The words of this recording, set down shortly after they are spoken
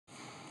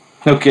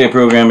Okay,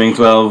 Programming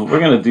 12,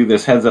 we're going to do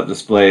this heads-up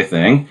display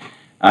thing.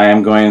 I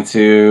am going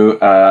to,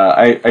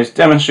 I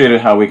demonstrated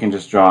how we can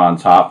just draw on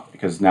top,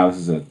 because now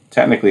this is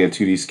technically a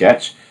 2D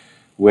sketch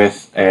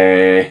with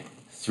a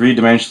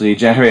three-dimensionally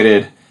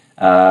generated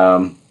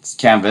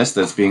canvas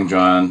that's being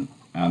drawn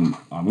on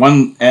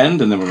one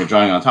end, and then we're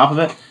drawing on top of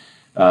it.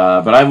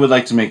 But I would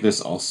like to make this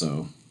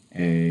also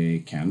a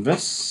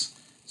canvas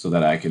so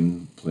that I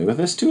can play with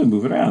this too and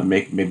move it around and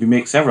maybe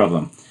make several of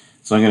them.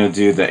 So I'm going to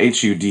do the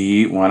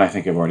HUD one I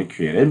think I've already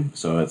created.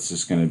 So it's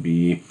just going to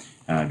be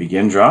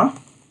begin draw.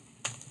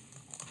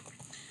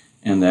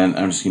 And then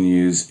I'm just going to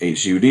use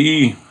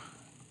HUD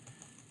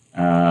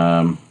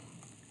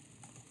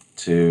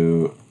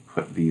to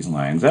put these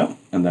lines out.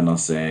 And then I'll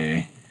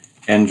say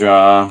end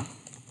draw.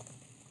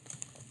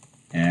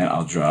 And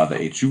I'll draw the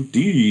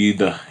HUD,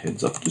 the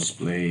heads up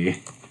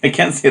display. I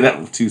can't say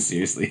that too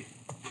seriously.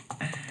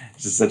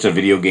 It's just such a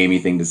video gamey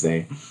thing to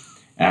say.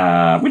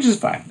 Which is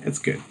fine. It's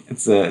good.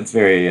 It's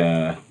very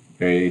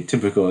very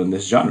typical in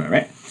this genre,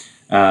 right?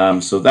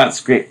 So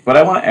that's great. But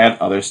I want to add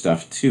other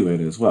stuff to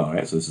it as well,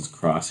 right? So this is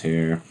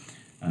crosshair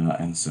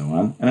and so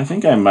on. And I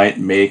think I might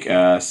make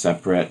a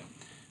separate.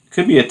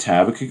 Could be a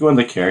tab. It could go in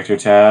the character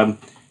tab.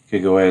 It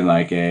could go in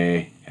like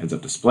a heads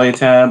up display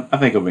tab. I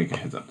think I'll make a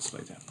heads up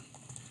display tab.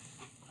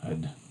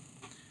 HUD.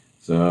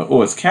 So,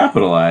 oh, it's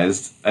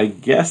capitalized. I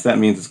guess that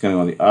means it's going to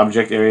go in the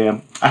object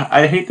area.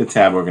 I hate the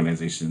tab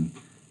organization,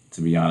 to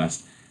be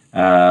honest.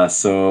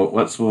 So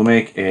we'll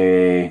make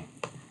a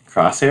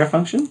crosshair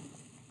function.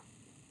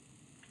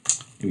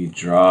 Maybe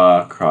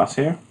draw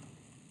crosshair.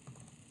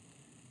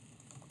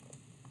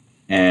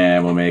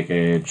 And we'll make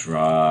a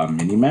draw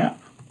minimap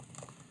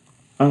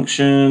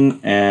function.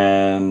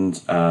 And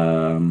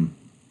I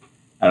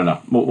don't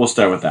know. We'll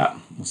start with that.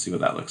 We'll see what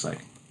that looks like.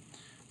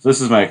 So this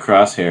is my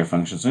crosshair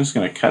function. So I'm just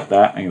going to cut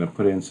that. I'm going to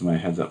put it into my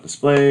heads up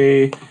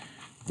display.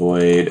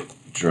 Void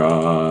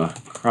draw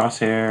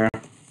crosshair.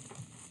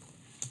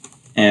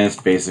 And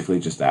it's basically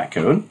just that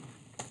code.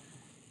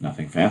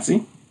 Nothing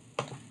fancy.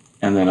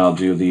 And then I'll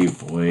do the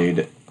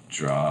void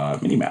draw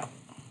minimap.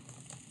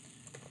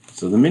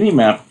 So the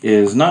minimap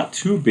is not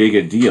too big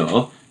a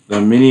deal. The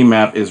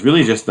minimap is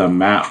really just the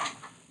map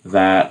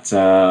that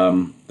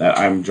that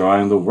I'm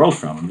drawing the world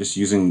from. I'm just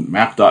using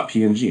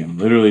map.png. I'm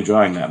literally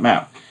drawing that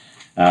map.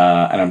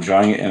 And I'm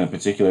drawing it in a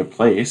particular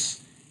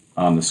place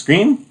on the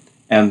screen.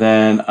 And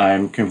then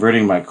I'm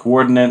converting my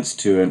coordinates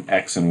to an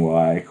X and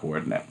Y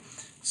coordinate.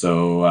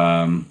 So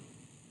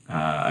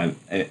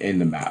in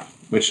the map,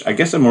 which I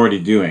guess I'm already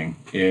doing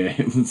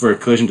for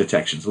collision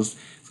detection. So it's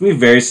going to be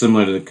very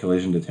similar to the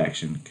collision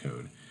detection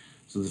code.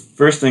 So the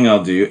first thing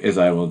I'll do is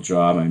I will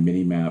draw my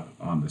mini map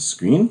on the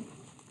screen.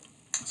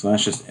 So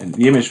that's just in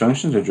the image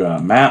function to draw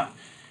a map.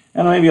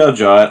 And maybe I'll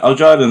draw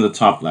it in the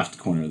top left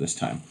corner this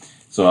time.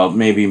 So I'll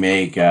maybe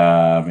make it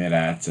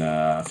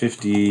at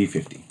 50,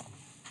 50.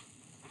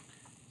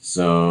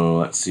 So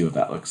let's see what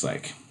that looks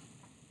like.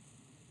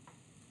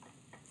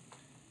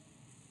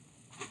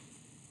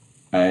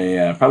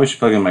 I probably should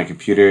plug in my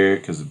computer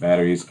because the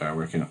batteries are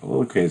working a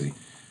little crazy.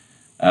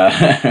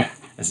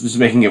 It's just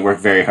making it work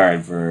very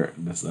hard for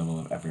this level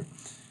of effort.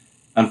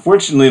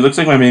 Unfortunately, it looks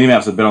like my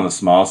mini-map's a bit on the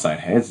small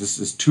side. Hey,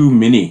 it's too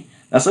mini.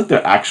 That's like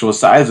the actual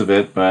size of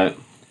it, but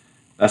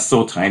that's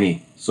so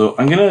tiny. So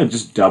I'm gonna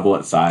just double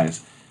its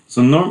size.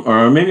 So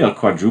or maybe I'll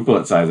quadruple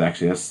its size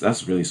actually.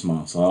 That's really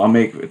small. So I'll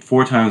make it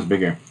 4 times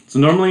bigger. So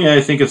normally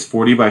I think it's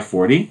 40 by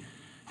 40.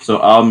 So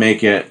I'll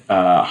make it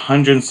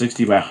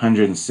 160 by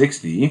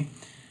 160.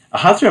 I'll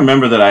have to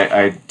remember that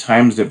I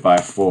times it by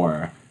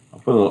 4. I'll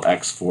put a little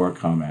x4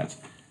 comment.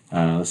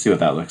 Let's see what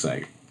that looks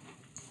like.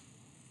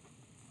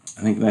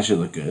 I think that should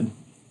look good.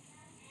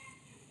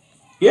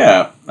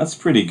 Yeah, that's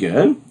pretty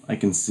good. I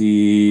can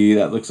see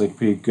that looks like a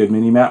pretty good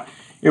mini map.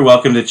 You're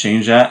welcome to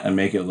change that and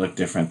make it look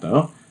different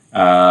though.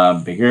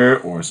 Bigger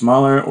or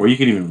smaller, or you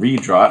could even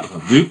redraw it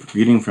with a loop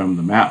reading from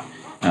the map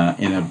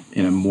in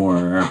a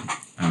more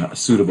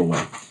suitable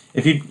way.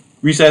 If you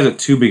resize it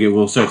too big, it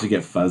will start to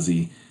get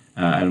fuzzy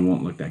and it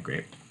won't look that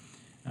great.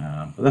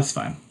 But that's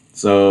fine.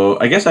 So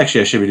I guess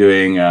actually I should be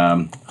doing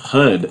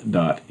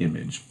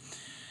HUD.image.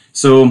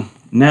 So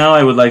now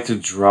I would like to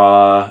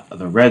draw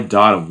the red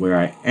dot of where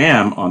I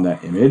am on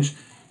that image.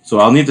 So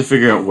I'll need to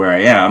figure out where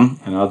I am,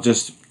 and I'll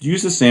just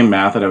use the same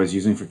math that I was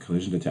using for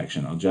collision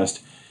detection. I'll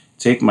just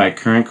take my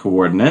current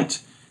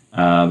coordinate,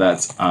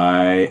 that's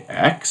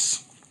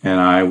IX, and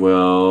I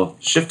will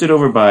shift it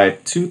over by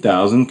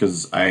 2000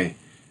 because I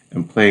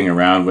am playing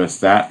around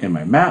with that in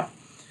my map.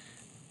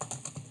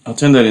 I'll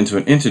turn that into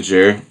an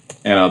integer,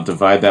 and I'll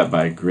divide that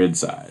by grid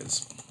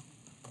size.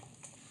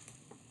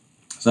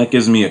 So that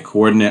gives me a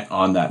coordinate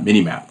on that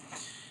mini-map.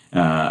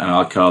 And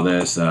I'll call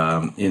this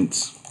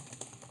int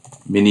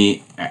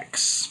mini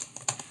x.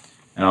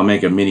 And I'll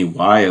make a mini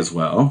y as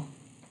well.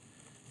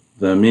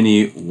 The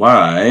mini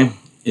y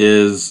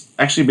is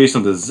actually based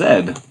on the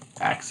z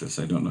axis.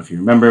 I don't know if you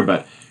remember,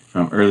 but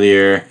from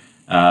earlier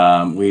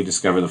we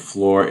discovered the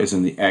floor is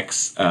in the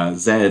x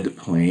z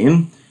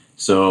plane.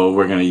 So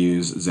we're going to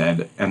use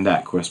z, and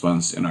that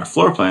corresponds in our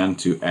floor plan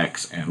to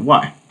x and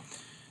y.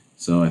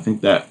 So I think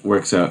that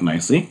works out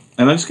nicely.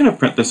 And I'm just going to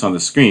print this on the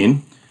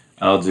screen.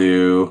 I'll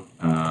do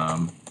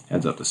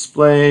heads up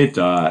display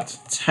dot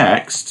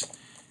text.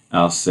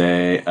 I'll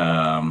say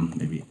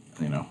maybe,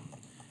 you know,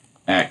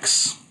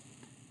 x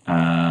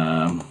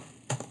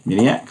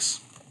mini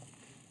x.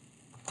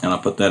 And I'll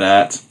put that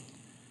at,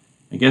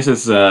 I guess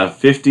it's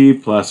 50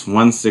 plus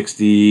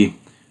 160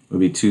 would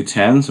be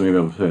 210. So maybe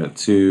I'll put it at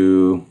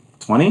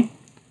 220.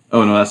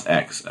 Oh, no, that's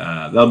x.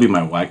 That'll be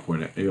my y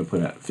coordinate. Maybe I'll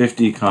put it at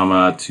 50,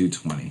 comma,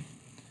 220.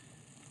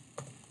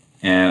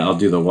 And I'll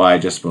do the y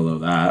just below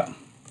that.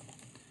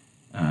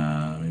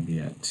 Maybe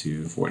at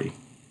 240.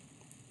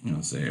 And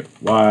I'll say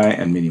y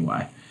and mini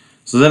y.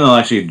 So then I'll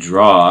actually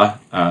draw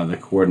the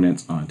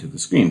coordinates onto the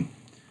screen.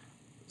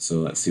 So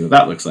let's see what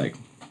that looks like.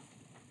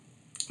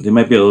 They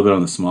might be a little bit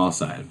on the small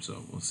side, so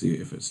we'll see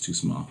if it's too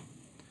small.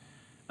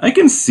 I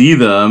can see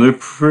them. They're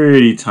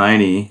pretty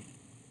tiny,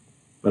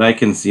 but I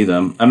can see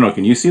them. I don't know.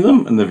 Can you see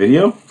them in the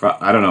video?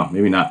 I don't know.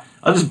 Maybe not.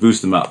 I'll just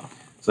boost them up.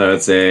 So I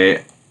would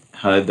say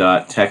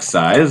HUD.text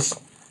size.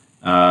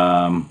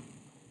 They're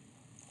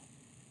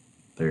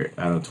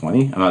out of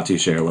 20. I'm not too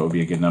sure what would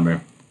be a good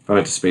number.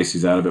 Probably have to space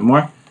these out a bit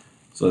more.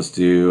 So let's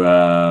do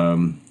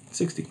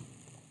 60.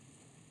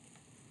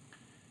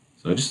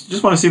 So I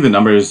just want to see the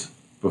numbers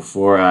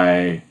before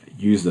I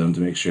use them to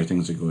make sure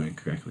things are going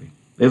correctly.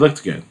 They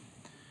looked good.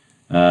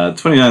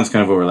 29 is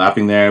kind of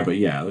overlapping there, but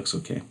yeah, it looks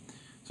okay.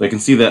 So I can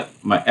see that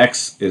my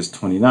x is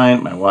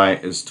 29, my y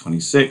is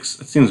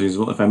 26. It seems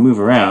reasonable. If I move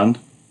around,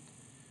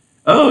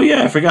 oh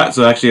yeah, I forgot.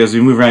 So actually, as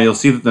we move around, you'll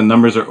see that the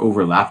numbers are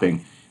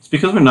overlapping. It's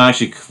because we're not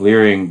actually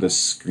clearing the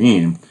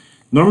screen.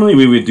 Normally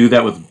we would do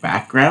that with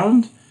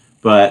background,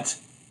 but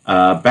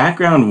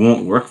background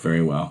won't work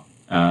very well.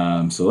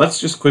 So let's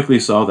just quickly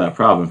solve that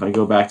problem. If I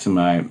go back to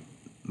my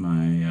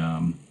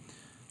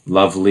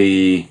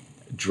lovely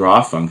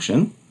draw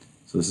function,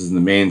 so this is in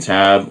the main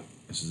tab,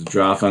 this is a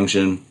draw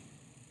function,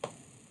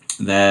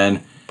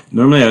 then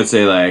normally I would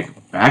say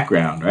like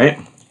background, right?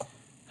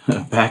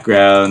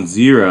 Background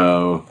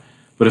 0.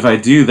 But if I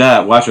do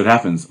that, watch what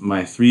happens.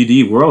 My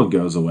 3D world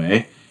goes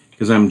away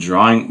because I'm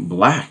drawing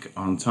black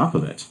on top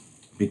of it.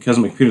 Because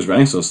my computer's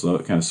running so slow,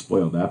 it kind of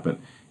spoiled that. But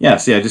yeah,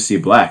 see, I just see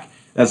black.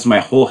 That's my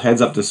whole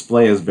heads-up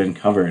display has been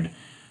covered.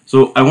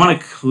 So I want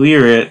to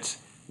clear it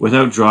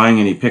without drawing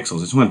any pixels.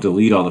 I just want to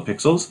delete all the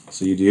pixels.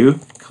 So you do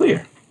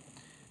clear.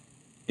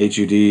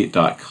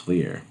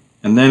 HUD.clear.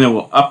 And then it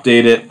will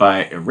update it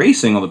by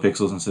erasing all the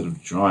pixels instead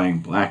of drawing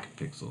black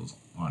pixels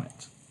on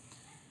it.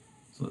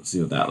 So let's see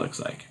what that looks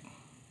like.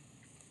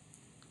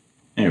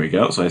 There we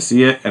go. So I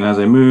see it, and as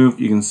I move,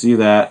 you can see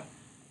that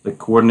the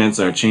coordinates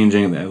are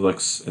changing. It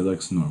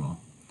looks normal.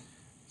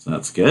 So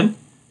that's good.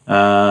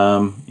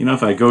 You know,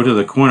 if I go to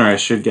the corner, I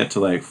should get to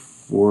like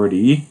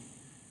 40.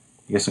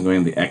 I guess I'm going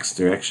in the X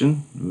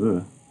direction.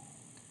 Ooh.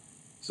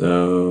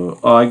 So,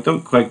 oh, I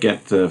don't quite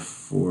get to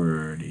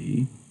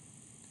 40.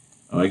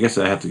 Oh, I guess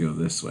I have to go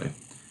this way.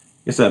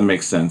 I guess that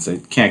makes sense. I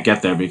can't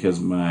get there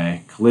because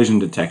my collision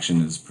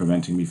detection is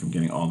preventing me from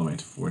getting all the way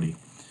to 40.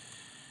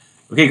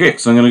 Okay, great.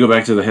 So I'm going to go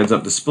back to the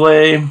heads-up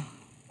display.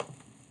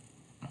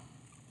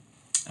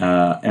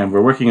 And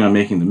we're working on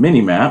making the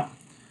mini-map.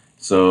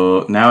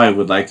 So now I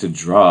would like to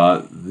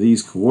draw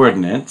these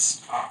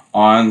coordinates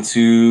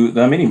onto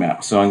the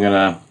mini-map. So I'm going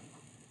to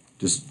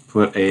just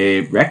put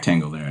a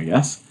rectangle there, I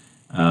guess.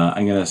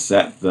 I'm going to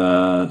set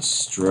the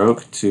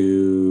stroke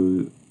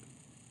to...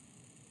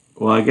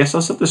 Well, I guess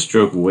I'll set the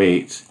stroke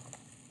weight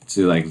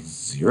to like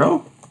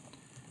 0.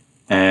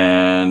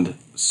 And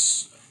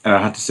I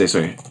have to say,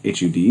 sorry,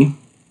 HUD.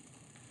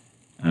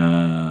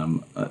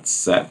 Let's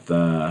set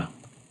the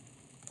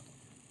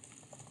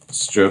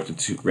stroke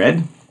to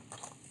red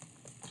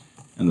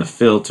and the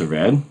fill to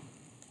red.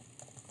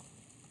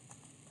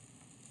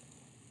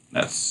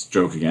 That's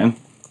stroke again.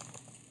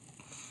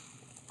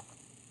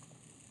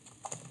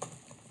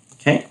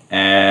 Okay,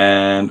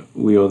 and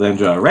we will then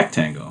draw a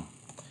rectangle.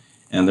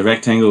 And the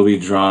rectangle will be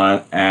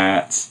drawn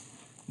at,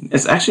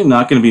 it's actually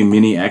not going to be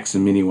mini x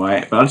and mini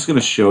y, but I'm just going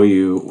to show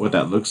you what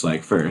that looks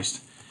like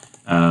first.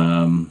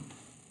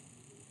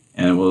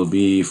 And it will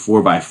be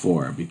 4 by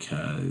 4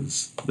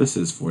 because this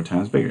is 4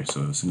 times bigger,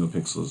 so a single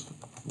pixel is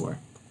 4.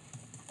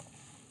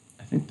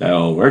 I think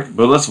that'll work,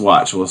 but let's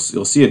watch. You'll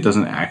see it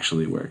doesn't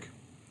actually work.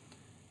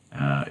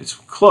 It's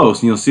close,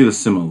 and you'll see the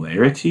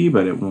similarity,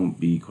 but it won't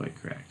be quite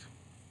correct.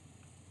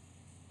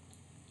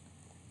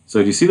 So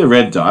do you see the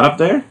red dot up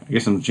there? I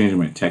guess I'm changing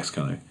my text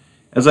color.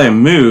 As I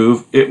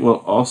move, it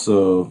will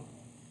also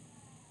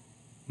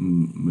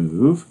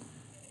move,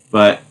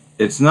 but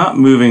it's not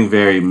moving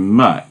very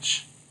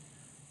much.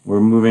 We're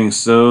moving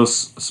so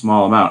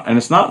small amount, and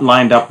it's not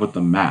lined up with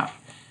the map.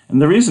 And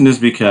the reason is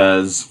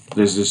because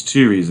there's just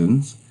 2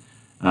 reasons.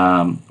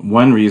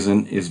 One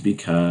reason is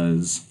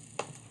because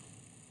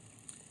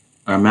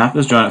our map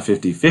is drawn at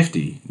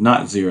 50-50,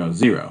 not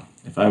 0-0.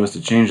 If I was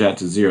to change that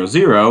to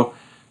 0-0,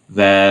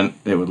 then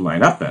it would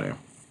line up better.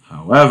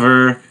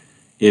 However,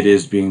 it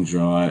is being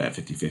drawn at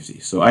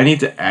 50-50. So I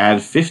need to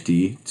add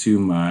 50 to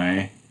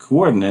my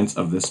coordinates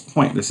of this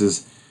point. This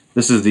is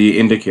the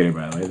indicator,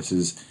 by the way. This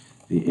is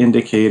the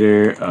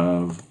indicator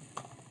of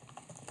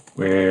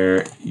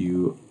where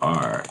you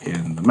are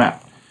in the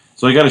map.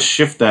 So I got to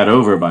shift that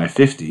over by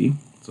 50.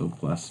 So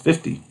plus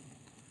 50.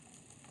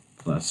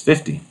 Plus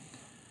 50.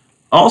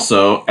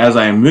 Also, as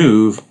I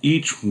move,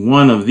 each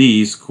one of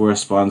these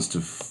corresponds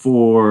to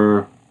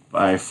 4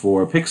 by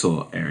 4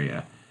 pixel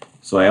area.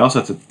 So I also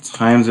have to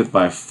times it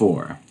by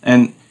 4.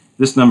 And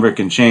this number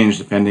can change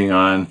depending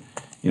on,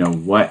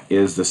 what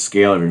is the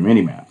scale of your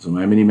mini-map. So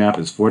my mini-map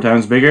is 4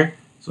 times bigger,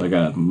 so I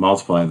got to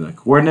multiply the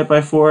coordinate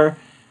by 4,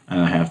 and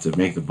I have to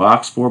make the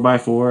box 4 by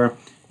 4,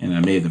 and I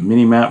made the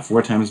mini-map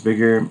 4 times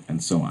bigger,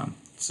 and so on.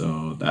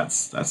 So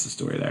that's the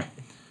story there.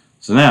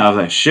 So now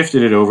I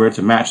shifted it over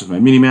to match with my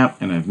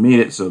mini-map, and I've made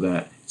it so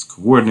that its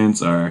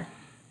coordinates are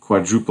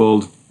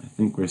quadrupled. I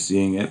think we're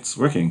seeing it's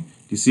working.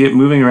 Do you see it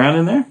moving around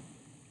in there?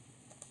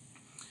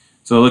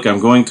 So look, I'm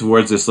going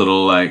towards this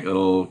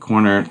little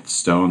corner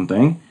stone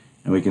thing,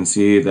 and we can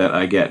see that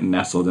I get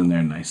nestled in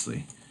there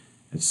nicely.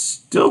 It's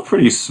still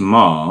pretty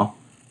small,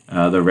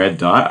 the red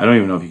dot. I don't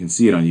even know if you can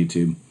see it on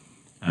YouTube,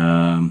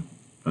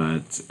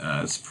 but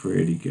it's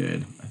pretty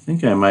good. I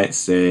think I might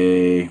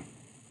say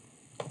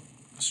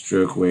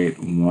stroke weight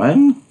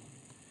 1.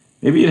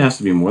 Maybe it has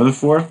to be more than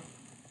 4.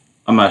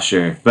 I'm not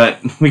sure, but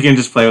we can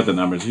just play with the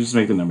numbers. We just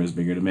make the numbers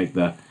bigger to make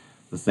the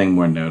thing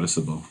more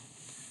noticeable.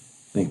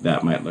 I think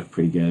that might look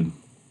pretty good.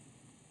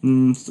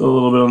 Still a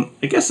little bit on,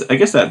 I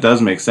guess that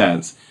does make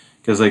sense,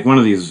 because like one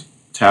of these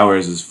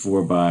towers is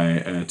 2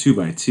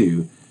 by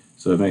 2,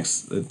 so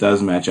it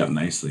does match up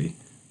nicely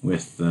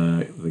with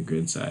the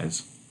grid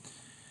size.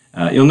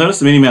 You'll notice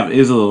the minimap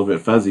is a little bit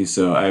fuzzy,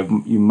 so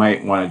you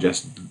might want to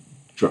just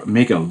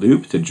make a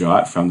loop to draw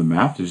it from the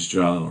map, to just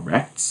draw little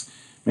rects,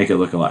 make it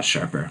look a lot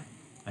sharper.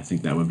 I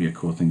think that would be a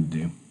cool thing to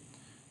do.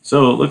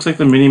 So it looks like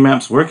the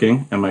mini-map's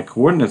working, and my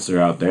coordinates are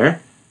out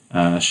there,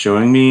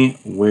 showing me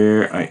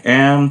where I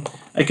am.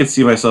 I could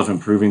see myself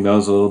improving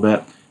those a little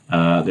bit.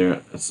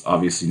 It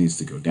obviously needs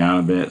to go down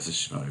a bit, so it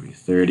should probably be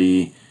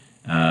 30.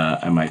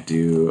 I might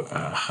do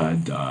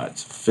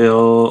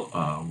HUD.fill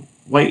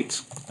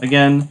white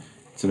again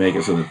to make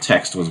it so the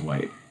text was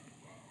white.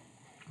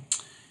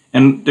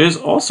 And there's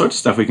all sorts of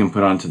stuff we can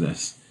put onto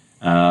this.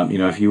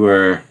 If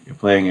you're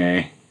playing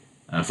a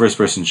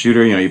first-person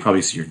shooter, you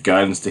probably see your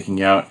gun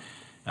sticking out.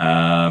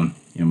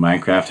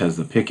 Minecraft has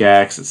the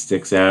pickaxe that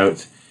sticks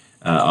out.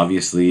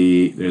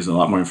 Obviously, there's a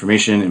lot more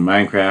information in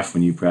Minecraft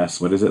when you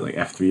press, like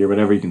F3 or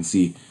whatever. You can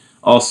see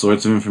all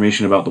sorts of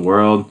information about the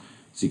world.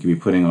 So you could be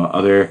putting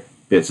other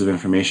bits of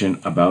information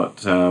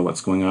about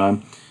what's going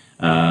on.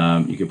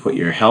 You could put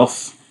your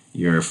health,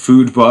 your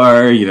food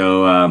bar,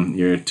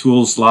 your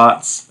tool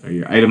slots or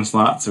your item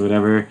slots or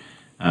whatever.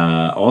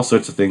 All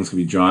sorts of things can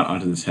be drawn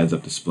onto this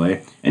heads-up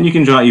display. And you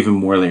can draw even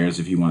more layers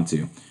if you want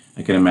to.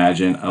 I can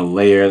imagine a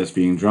layer that's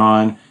being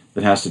drawn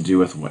that has to do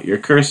with what your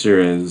cursor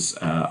is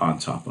on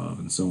top of,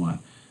 and so on.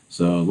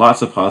 So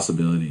lots of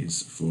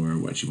possibilities for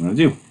what you want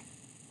to do.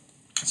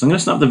 So I'm going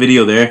to stop the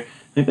video there.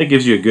 I think that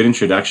gives you a good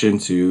introduction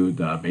to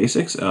the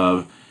basics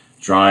of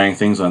drawing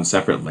things on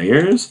separate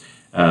layers.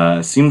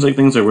 Seems like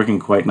things are working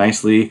quite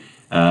nicely.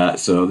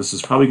 So this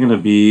is probably going to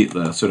be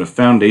the sort of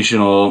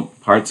foundational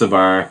parts of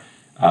our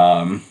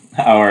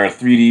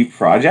 3D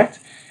project.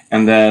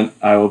 And then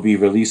I will be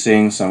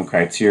releasing some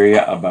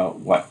criteria about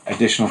what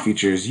additional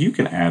features you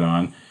can add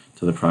on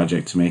to the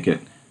project to make it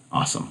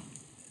awesome.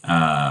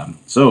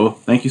 So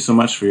thank you so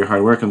much for your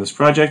hard work on this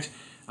project.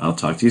 I'll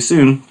talk to you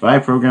soon. Bye,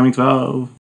 Programming 12.